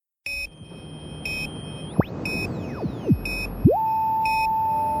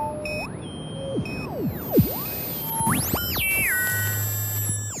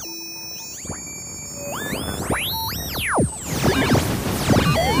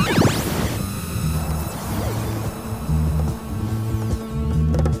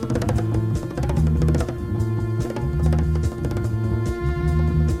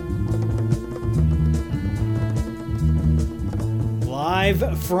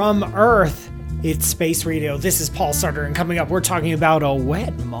Live from Earth, it's Space Radio. This is Paul Sutter, and coming up, we're talking about a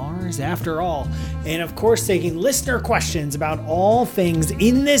wet Mars after all. And of course, taking listener questions about all things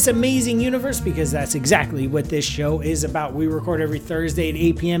in this amazing universe, because that's exactly what this show is about. We record every Thursday at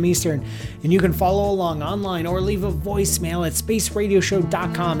 8 p.m. Eastern, and you can follow along online or leave a voicemail at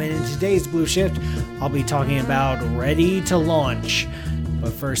spaceradioshow.com. And in today's Blue Shift, I'll be talking about Ready to Launch.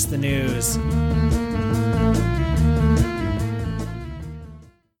 But first, the news.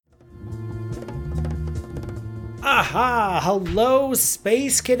 Aha! Hello,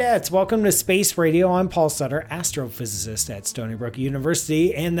 Space Cadets! Welcome to Space Radio. I'm Paul Sutter, astrophysicist at Stony Brook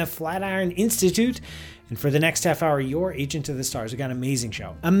University and the Flatiron Institute. And for the next half hour, your agent to the stars. We got an amazing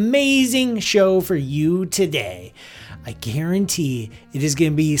show. Amazing show for you today. I guarantee it is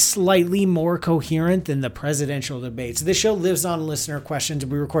going to be slightly more coherent than the presidential debates. This show lives on listener questions.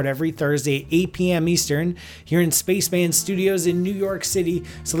 We record every Thursday at 8 p.m. Eastern here in Spaceman Studios in New York City.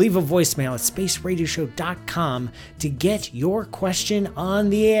 So leave a voicemail at spaceradioshow.com to get your question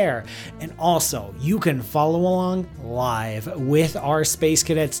on the air. And also, you can follow along live with our Space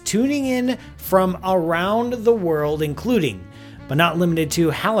Cadets tuning in from around the world, including but not limited to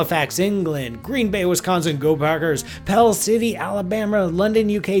Halifax, England, Green Bay, Wisconsin, go Packers, Pell City, Alabama,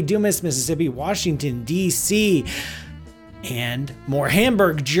 London, UK, Dumas, Mississippi, Washington, D.C., and more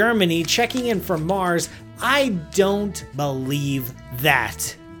Hamburg, Germany, checking in from Mars. I don't believe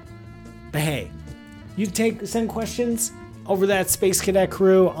that. But hey, you send questions over that Space Cadet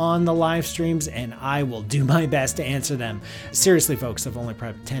crew on the live streams, and I will do my best to answer them. Seriously, folks, I've only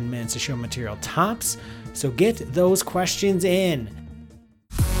prepped 10 minutes of show material tops, so get those questions in.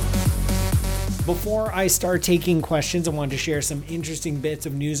 Before I start taking questions, I wanted to share some interesting bits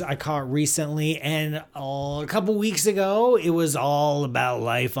of news I caught recently. And a couple weeks ago, it was all about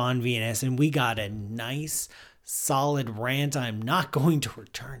life on Venus, and we got a nice solid rant. I'm not going to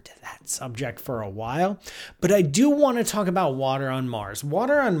return to that subject for a while, but I do want to talk about water on Mars.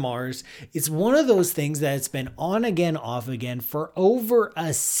 Water on Mars is one of those things that's been on again, off again for over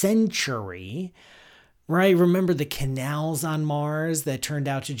a century. Right? Remember the canals on Mars that turned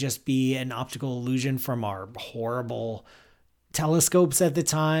out to just be an optical illusion from our horrible telescopes at the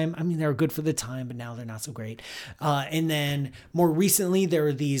time. I mean, they were good for the time, but now they're not so great. And then more recently, there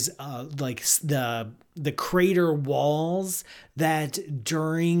were these like the crater walls that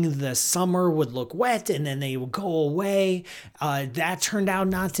during the summer would look wet and then they would go away. That turned out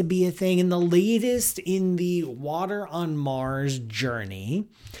not to be a thing. And the latest in the water on Mars journey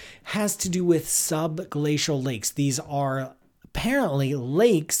has to do with subglacial lakes. These are apparently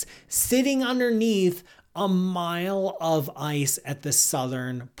lakes sitting underneath a mile of ice at the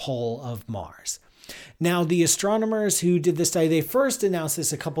southern pole of Mars. Now, the astronomers who did this study, they first announced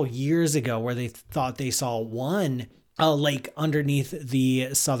this a couple years ago where they thought they saw one lake underneath the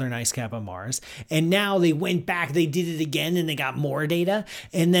southern ice cap of Mars. And now they went back, they did it again, and they got more data.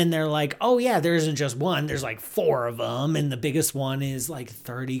 And then they're like, oh yeah, there isn't just one, there's like 4 of them. And the biggest one is like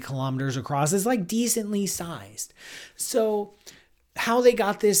 30 kilometers across. It's like decently sized. So how they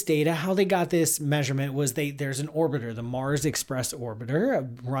got this data, how they got this measurement was there's an orbiter, the Mars Express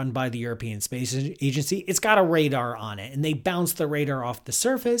orbiter, run by the European Space Agency. It's got a radar on it, and they bounce the radar off the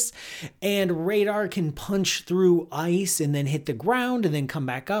surface, and radar can punch through ice and then hit the ground and then come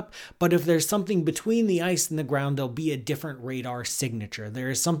back up. But if there's something between the ice and the ground, there'll be a different radar signature. There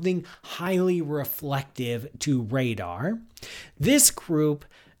is something highly reflective to radar. This group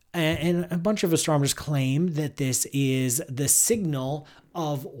and a bunch of astronomers claim that this is the signal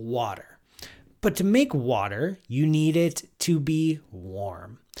of water. But to make water, you need it to be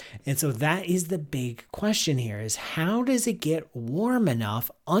warm. And so that is the big question here, is how does it get warm enough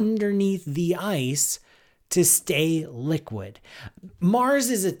underneath the ice to stay liquid? Mars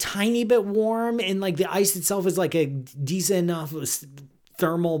is a tiny bit warm, and like the ice itself is like a decent enough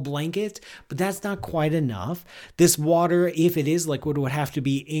thermal blanket, but that's not quite enough. This water, if it is liquid, would have to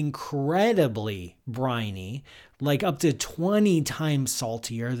be incredibly briny, like up to 20 times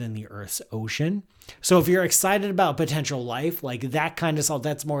saltier than the Earth's ocean. So if you're excited about potential life, like that kind of salt,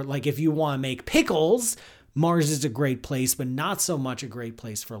 that's more like if you want to make pickles, Mars is a great place, but not so much a great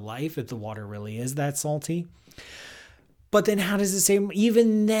place for life if the water really is that salty. But then how does it stay?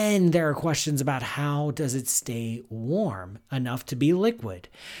 Even then, there are questions about how does it stay warm enough to be liquid?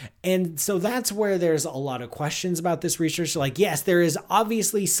 And so that's where there's a lot of questions about this research. Like, yes, there is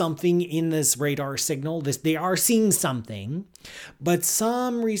obviously something in this radar signal. They are seeing something, but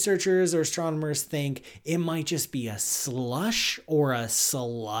some researchers or astronomers think it might just be a slush or a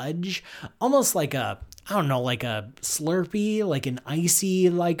sludge, almost like like a Slurpee, like an icy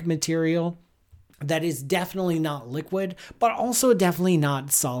like material. that is definitely not liquid, but also definitely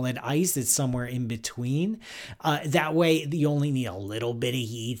not solid ice. It's somewhere in between. That way, you only need a little bit of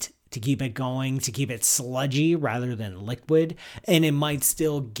heat to keep it going, to keep it sludgy rather than liquid, and it might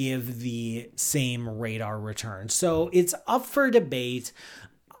still give the same radar return. So it's up for debate.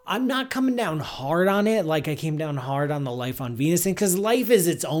 I'm not coming down hard on it like I came down hard on the Life on Venus thing, because life is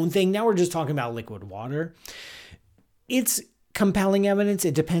its own thing. Now we're just talking about liquid water. It's compelling evidence.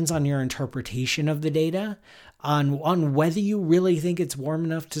 It depends on your interpretation of the data, on whether you really think it's warm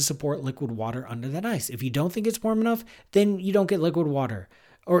enough to support liquid water under that ice. If you don't think it's warm enough, then you don't get liquid water.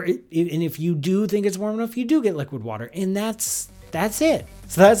 And if you do think it's warm enough, you do get liquid water. And that's it.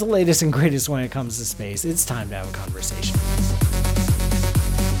 So that's the latest and greatest when it comes to space. It's time to have a conversation.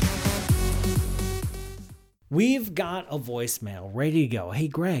 We've got a voicemail ready to go. Hey,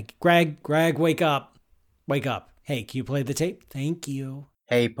 Greg, wake up. Wake up. Hey, can you play the tape? Thank you.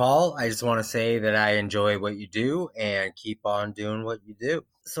 Hey, Paul, I just want to say that I enjoy what you do and keep on doing what you do.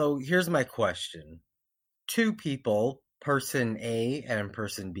 So here's my question. Two people, person A and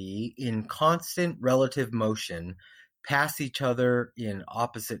person B, in constant relative motion, pass each other in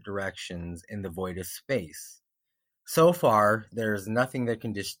opposite directions in the void of space. So far, there's nothing that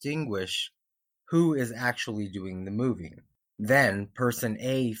can distinguish who is actually doing the moving. Then, person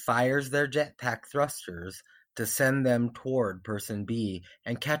A fires their jetpack thrusters to send them toward person B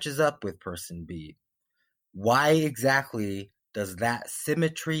and catches up with person B. Why exactly does that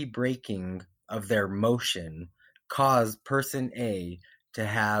symmetry breaking of their motion cause person A to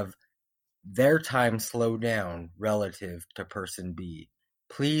have their time slow down relative to person B?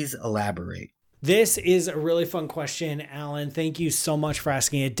 Please elaborate. This is a really fun question, Alan. Thank you so much for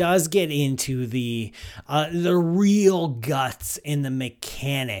asking. It does get into the real guts and the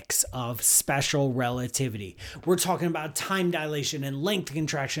mechanics of special relativity. We're talking about time dilation and length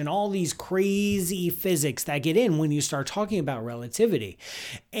contraction, all these crazy physics that get in when you start talking about relativity.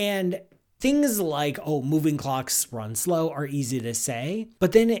 And things like, moving clocks run slow are easy to say,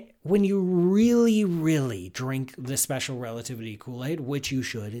 but then when you really, really drink the special relativity Kool-Aid, which you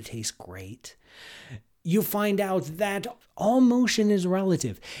should, it tastes great, you find out that all motion is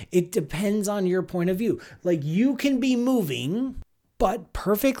relative. It depends on your point of view. Like, you can be moving, but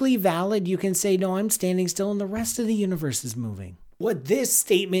perfectly valid, you can say, no, I'm standing still and the rest of the universe is moving. What this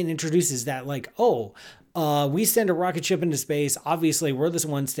statement introduces that, we send a rocket ship into space. Obviously, we're the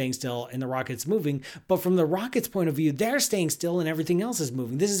ones staying still and the rocket's moving. But from the rocket's point of view, they're staying still and everything else is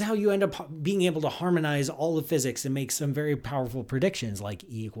moving. This is how you end up being able to harmonize all the physics and make some very powerful predictions like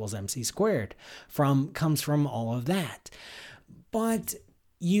E equals mc squared comes from all of that. But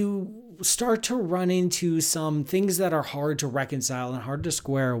you start to run into some things that are hard to reconcile and hard to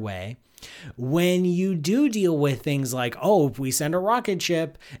square away when you do deal with things like, if we send a rocket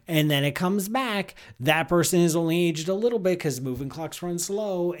ship and then it comes back, that person is only aged a little bit because moving clocks run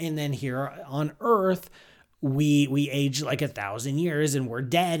slow. And then here on Earth, we age like 1,000 years and we're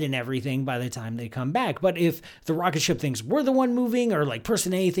dead and everything by the time they come back. But if the rocket ship thinks we're the one moving, or like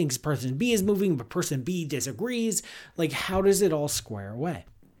person A thinks person B is moving, but person B disagrees, like, how does it all square away?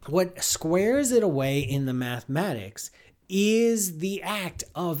 What squares it away in the mathematics is the act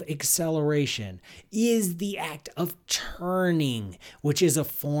of acceleration, is the act of turning, which is a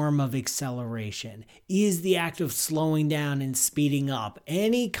form of acceleration, is the act of slowing down and speeding up.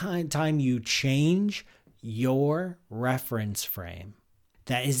 Any time you change your reference frame,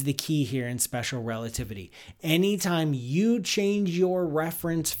 that is the key here in special relativity. Anytime you change your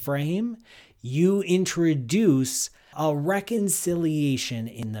reference frame, you introduce a reconciliation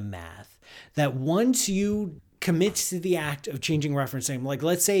in the math. That once you commits to the act of changing reference frame. Like,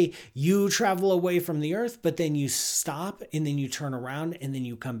 let's say you travel away from the Earth, but then you stop and then you turn around and then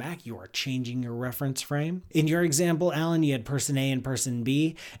you come back. You are changing your reference frame. In your example, Alan, you had person A and person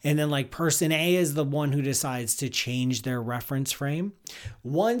B, and then like person A is the one who decides to change their reference frame.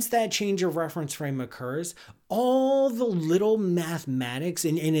 Once that change of reference frame occurs, all the little mathematics,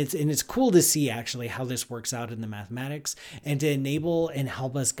 and it's cool to see actually how this works out in the mathematics. And to enable and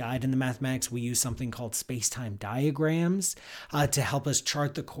help us guide in the mathematics, we use something called space-time diagrams to help us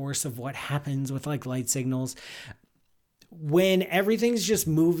chart the course of what happens with like light signals. When everything's just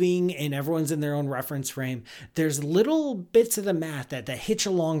moving and everyone's in their own reference frame, there's little bits of the math that hitch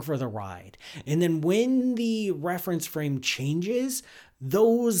along for the ride. And then when the reference frame changes,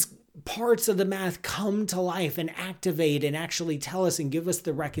 those parts of the math come to life and activate and actually tell us and give us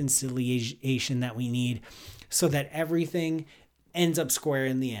the reconciliation that we need so that everything ends up square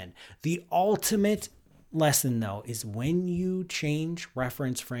in the end. The ultimate lesson, though, is when you change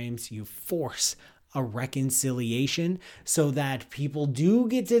reference frames, you force a reconciliation so that people do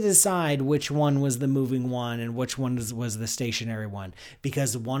get to decide which one was the moving one and which one was the stationary one,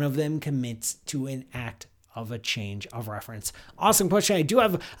 because one of them commits to an act of a change of reference. Awesome question. I do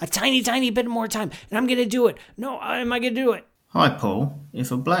have a tiny bit more time, and I'm going to do it. No, am I going to do it? Hi, Paul.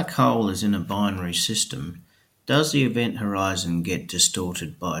 If a black hole is in a binary system, does the event horizon get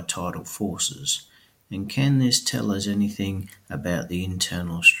distorted by tidal forces? And can this tell us anything about the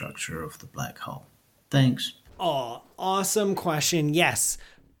internal structure of the black hole? Thanks. Oh, awesome question. Yes,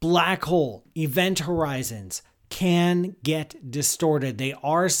 black hole event horizons can get distorted. They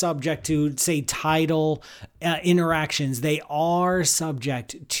are subject to, say, tidal interactions. They are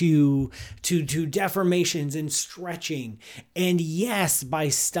subject to deformations and stretching. And yes, by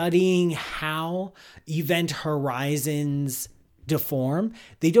studying how event horizons deform,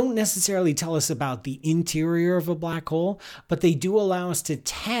 they don't necessarily tell us about the interior of a black hole, but they do allow us to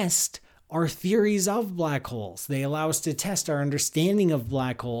test our theories of black holes. They allow us to test our understanding of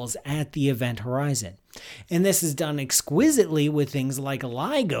black holes at the event horizon. And this is done exquisitely with things like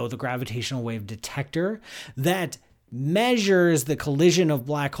LIGO, the gravitational wave detector, that measures the collision of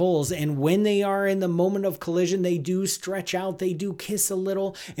black holes. And when they are in the moment of collision, they do stretch out, they do kiss a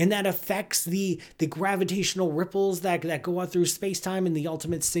little, and that affects the gravitational ripples that go out through space-time and the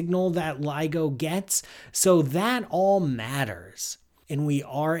ultimate signal that LIGO gets. So that all matters. And we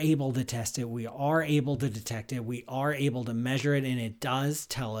are able to test it, we are able to detect it, we are able to measure it, and it does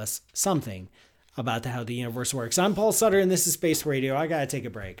tell us something about how the universe works. I'm Paul Sutter, and this is Space Radio. I gotta take a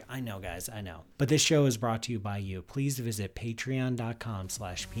break. I know, guys, I know. But this show is brought to you by you. Please visit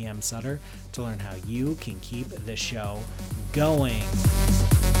patreon.com/PMSutter to learn how you can keep the show going.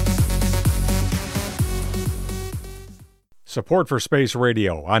 Support for Space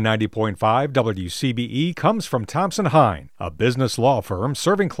Radio on 90.5 WCBE comes from Thompson Hine, a business law firm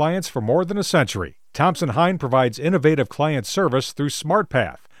serving clients for more than a century. Thompson Hine provides innovative client service through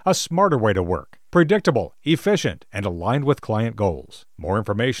SmartPath, a smarter way to work, predictable, efficient, and aligned with client goals. More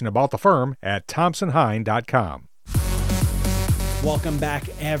information about the firm at thompsonhine.com. Welcome back,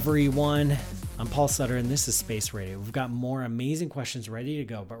 everyone. I'm Paul Sutter, and this is Space Radio. We've got more amazing questions ready to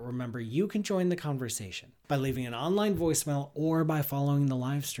go, but remember, you can join the conversation by leaving an online voicemail or by following the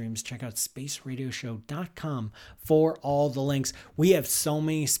live streams. Check out spaceradioshow.com for all the links. We have so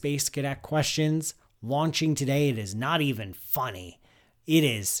many Space Cadet questions launching today. It is not even funny. It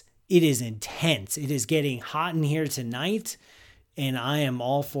is intense. It is getting hot in here tonight, and I am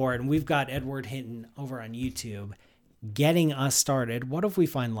all for it. And we've got Edward Hinton over on YouTube getting us started. What if we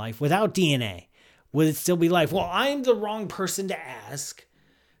find life without DNA? Would it still be life? Well, I'm the wrong person to ask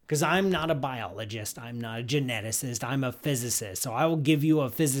because I'm not a biologist. I'm not a geneticist. I'm a physicist. So I will give you a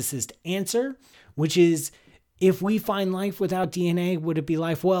physicist answer, which is, if we find life without DNA, would it be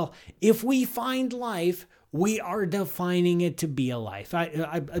life? Well, if we find life, we are defining it to be alive.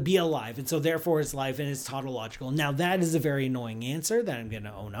 Be alive. And so therefore it's life and it's tautological. Now that is a very annoying answer that I'm going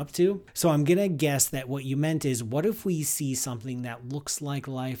to own up to. So I'm going to guess that what you meant is, what if we see something that looks like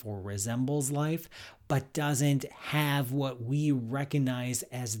life or resembles life, but doesn't have what we recognize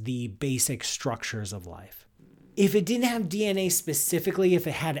as the basic structures of life? If it didn't have DNA specifically, if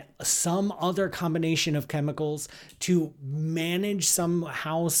it had some other combination of chemicals to manage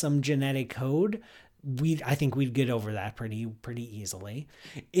somehow some genetic code, I think we'd get over that pretty easily.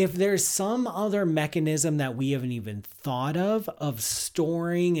 If there's some other mechanism that we haven't even thought of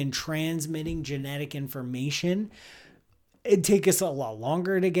storing and transmitting genetic information, it'd take us a lot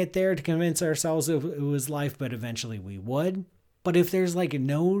longer to get there to convince ourselves it was life, but eventually we would. But if there's like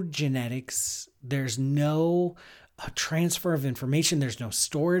no genetics, there's no transfer of information, there's no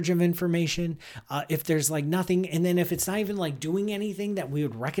storage of information, if there's like nothing, and then if it's not even like doing anything that we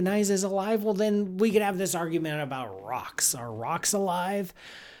would recognize as alive, well, then we could have this argument about rocks. Are rocks alive?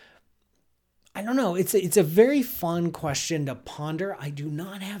 I don't know. It's a very fun question to ponder. I do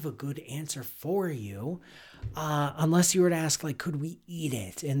not have a good answer for you, unless you were to ask, like, could we eat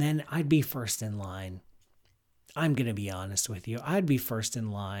it? And then I'd be first in line. I'm going to be honest with you. I'd be first in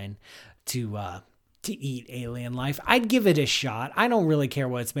line to eat alien life. I'd give it a shot. I don't really care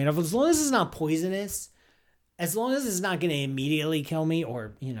what it's made of. As long as it's not poisonous, as long as it's not going to immediately kill me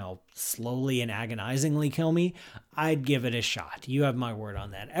or, slowly and agonizingly kill me, I'd give it a shot. You have my word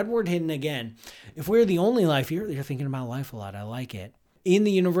on that. Edward Hinton again. If we're the only life, you're thinking about life a lot. I like it. In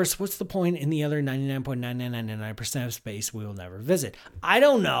the universe, what's the point in the other 99.9999% of space we will never visit? I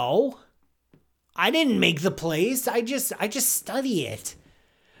don't know. I didn't make the place. I just study it.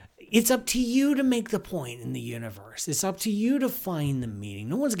 It's up to you to make the point in the universe. It's up to you to find the meaning.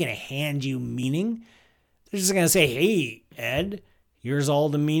 No one's going to hand you meaning. They're just going to say, hey, Ed, Here's all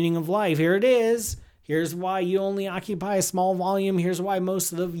the meaning of life. Here it is. Here's why you only occupy a small volume. Here's why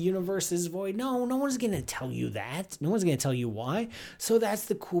most of the universe is void. No one's going to tell you that. No one's going to tell you why. So that's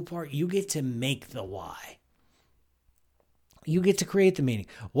the cool part. You get to make the why. You get to create the meaning.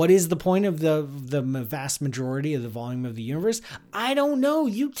 What is the point of the vast majority of the volume of the universe? I don't know.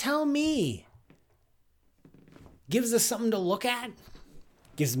 You tell me. Gives us something to look at.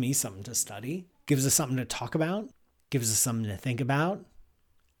 Gives me something to study. Gives us something to talk about. Gives us something to think about.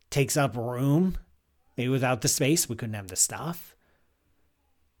 Takes up room. Maybe without the space, we couldn't have the stuff.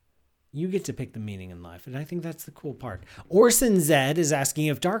 You get to pick the meaning in life, and I think that's the cool part. Orson Zed is asking,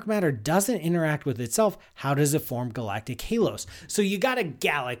 if dark matter doesn't interact with itself, how does it form galactic halos? So you got a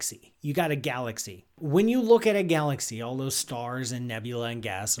galaxy. When you look at a galaxy, all those stars and nebula and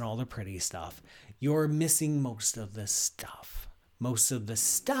gas and all the pretty stuff, you're missing most of the stuff. Most of the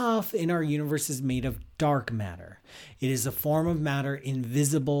stuff in our universe is made of dark matter. It is a form of matter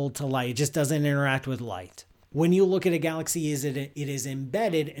invisible to light. It just doesn't interact with light. When you look at a galaxy, it is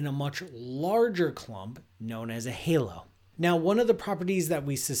embedded in a much larger clump known as a halo. Now, one of the properties that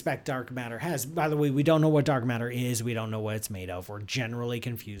we suspect dark matter has, by the way, we don't know what dark matter is. We don't know what it's made of. We're generally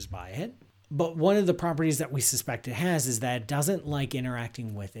confused by it. But one of the properties that we suspect it has is that it doesn't like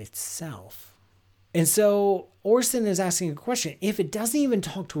interacting with itself. And so Orson is asking a question. If it doesn't even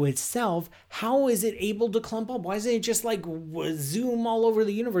talk to itself, how is it able to clump up? Why isn't it just like zoom all over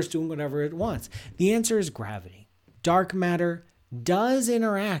the universe doing whatever it wants? The answer is gravity. Dark matter does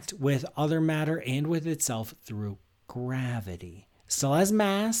interact with other matter and with itself through gravity. Still has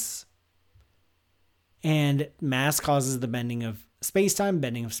mass, and mass causes the bending of space-time.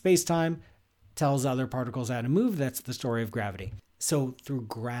 Bending of space-time tells other particles how to move. That's the story of gravity. So through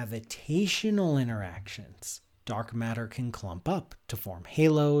gravitational interactions, dark matter can clump up to form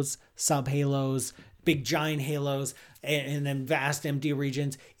halos, subhalos, big giant halos, and then vast empty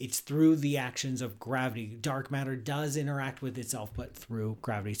regions. It's through the actions of gravity. Dark matter does interact with itself, but through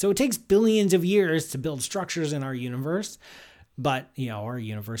gravity. So it takes billions of years to build structures in our universe, but our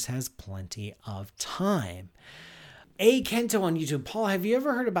universe has plenty of time. A. Kento on YouTube. Paul, have you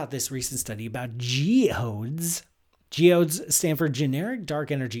ever heard about this recent study about geodes? Geodes stand for generic dark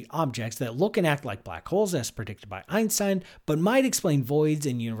energy objects that look and act like black holes as predicted by Einstein, but might explain voids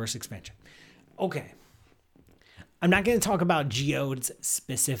in universe expansion. Okay. I'm not going to talk about geodes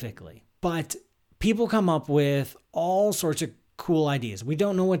specifically, but people come up with all sorts of cool ideas. We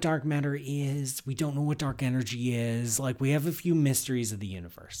don't know what dark matter is. We don't know what dark energy is. Like, we have a few mysteries of the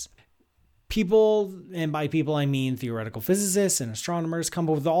universe. People, and by people I mean theoretical physicists and astronomers, come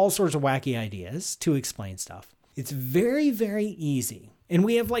up with all sorts of wacky ideas to explain stuff. It's very, very easy. And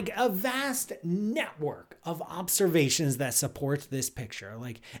we have like a vast network of observations that support this picture.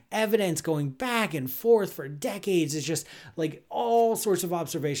 Like evidence going back and forth for decades. It's just like all sorts of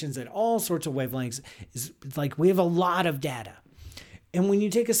observations at all sorts of wavelengths. It's like we have a lot of data. And when you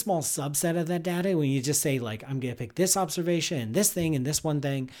take a small subset of that data, when you just say like, I'm going to pick this observation and this thing and this one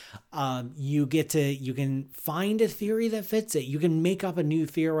thing, you can find a theory that fits it. You can make up a new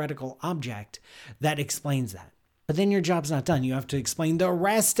theoretical object that explains that. But then your job's not done. You have to explain the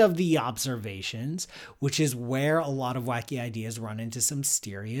rest of the observations, which is where a lot of wacky ideas run into some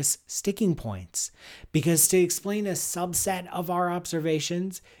serious sticking points. Because to explain a subset of our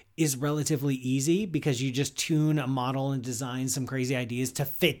observations is relatively easy because you just tune a model and design some crazy ideas to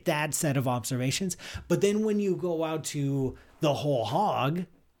fit that set of observations. But then when you go out to the whole hog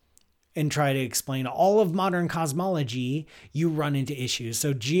and try to explain all of modern cosmology, you run into issues.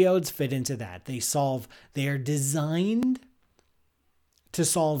 So geodes fit into that. They are designed to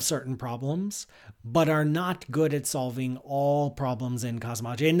solve certain problems, but are not good at solving all problems in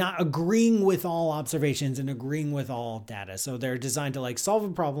cosmology and not agreeing with all observations and agreeing with all data. So they're designed to like solve a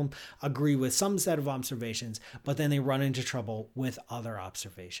problem, agree with some set of observations, but then they run into trouble with other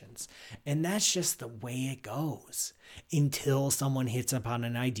observations. And that's just the way it goes until someone hits upon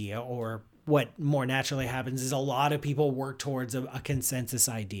an idea, or what more naturally happens is a lot of people work towards a consensus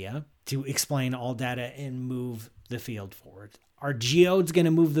idea to explain all data and move the field forward. Are geodes going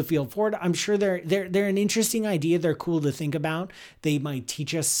to move the field forward? I'm sure they're an interesting idea. They're cool to think about. They might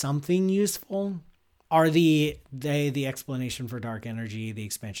teach us something useful. Are the explanation for dark energy, the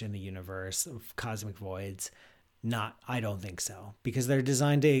expansion of the universe, of cosmic voids? Not, I don't think so, because they're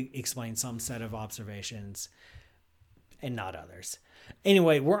designed to explain some set of observations and not others.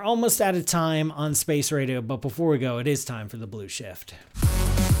 Anyway, we're almost out of time on Space Radio, but before we go, it is time for the Blue Shift.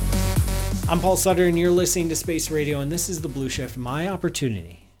 I'm Paul Sutter, and you're listening to Space Radio, and this is the Blue Shift, my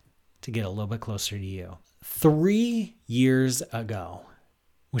opportunity to get a little bit closer to you. 3 years ago,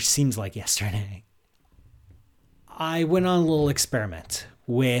 which seems like yesterday, I went on a little experiment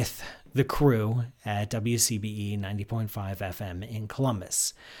with the crew at WCBE 90.5 FM in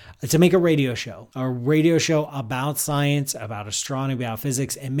Columbus to make a radio show about science, about astronomy, about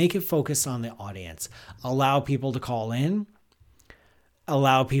physics, and make it focus on the audience. Allow people to call in,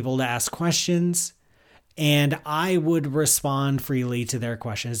 allow people to ask questions, and I would respond freely to their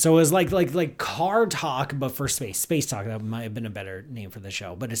questions. So it was like car talk, but for space talk. That might have been a better name for the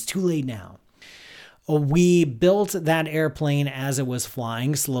show, but it's too late now. We built that airplane as it was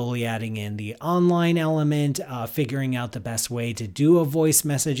flying, slowly adding in the online element, figuring out the best way to do a voice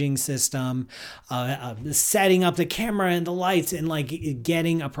messaging system, setting up the camera and the lights, and like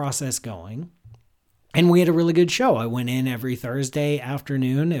getting a process going. And we had a really good show. I went in every Thursday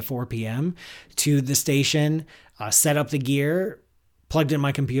afternoon at 4 p.m. to the station, set up the gear, plugged in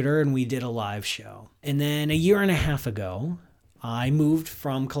my computer, and we did a live show. And then a year and a half ago, I moved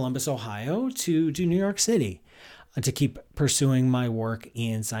from Columbus, Ohio to New York City to keep pursuing my work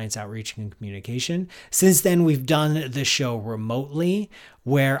in science outreach and communication. Since then, we've done the show remotely,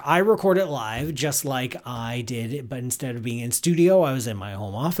 where I record it live just like I did, but instead of being in studio, I was in my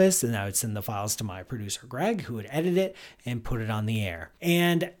home office, and I would send the files to my producer, Greg, who would edit it and put it on the air.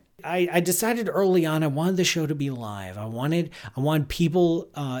 And I decided early on I wanted the show to be live. I wanted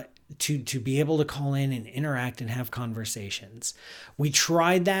people to be able to call in and interact and have conversations. We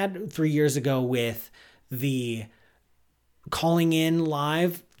tried that 3 years ago with the calling in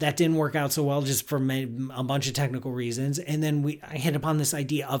live. That didn't work out so well just for a bunch of technical reasons. And then I hit upon this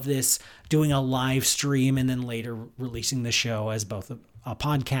idea of this doing a live stream and then later releasing the show as both a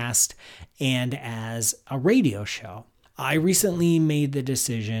podcast and as a radio show. I recently made the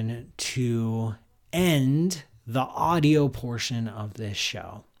decision to end the audio portion of this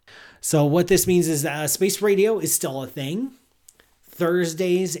show. So what this means is space radio is still a thing.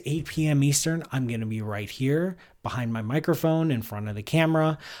 Thursdays, 8 p.m. Eastern, I'm going to be right here behind my microphone in front of the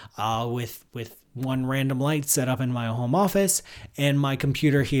camera with one random light set up in my home office and my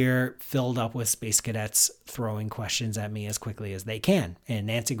computer here filled up with space cadets throwing questions at me as quickly as they can. And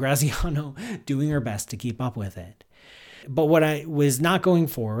Nancy Graziano doing her best to keep up with it. But what I was not going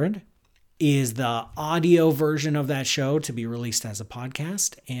forward is the audio version of that show to be released as a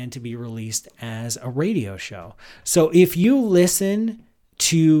podcast and to be released as a radio show. So if you listen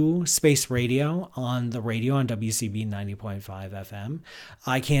to Space Radio on the radio on WCB 90.5 FM,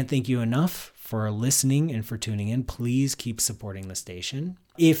 I can't thank you enough for listening and for tuning in. Please keep supporting the station.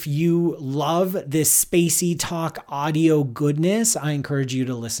 If you love this spacey talk audio goodness, I encourage you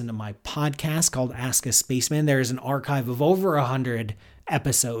to listen to my podcast called Ask a Spaceman. There is an archive of over 100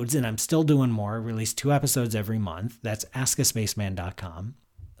 episodes, and I'm still doing more. I release 2 episodes every month. That's askaspaceman.com.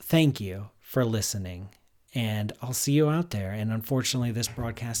 Thank you for listening, and I'll see you out there. And unfortunately, this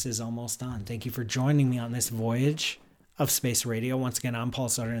broadcast is almost done. Thank you for joining me on this voyage of Space Radio. Once again, I'm Paul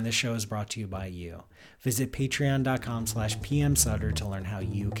Sutter, and this show is brought to you by you. Visit patreon.com/pmsutter to learn how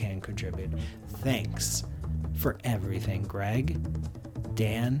you can contribute. Thanks for everything, Greg,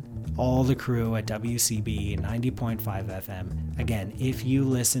 Dan, all the crew at WCB 90.5 FM. Again, if you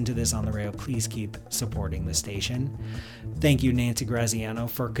listen to this on the radio, please keep supporting the station. Thank you, Nancy Graziano,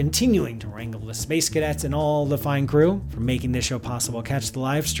 for continuing to wrangle the space cadets and all the fine crew for making this show possible. Catch the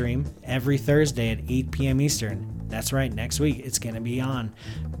live stream every Thursday at 8 p.m. Eastern. That's right, next week it's going to be on.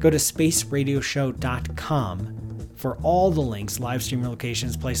 Go to spaceradioshow.com for all the links, live stream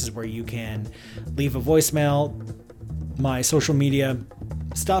locations, places where you can leave a voicemail, my social media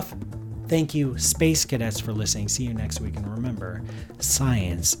stuff. Thank you, Space Cadets, for listening. See you next week. And remember,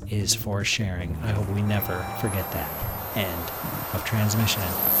 science is for sharing. I hope we never forget that. End of transmission.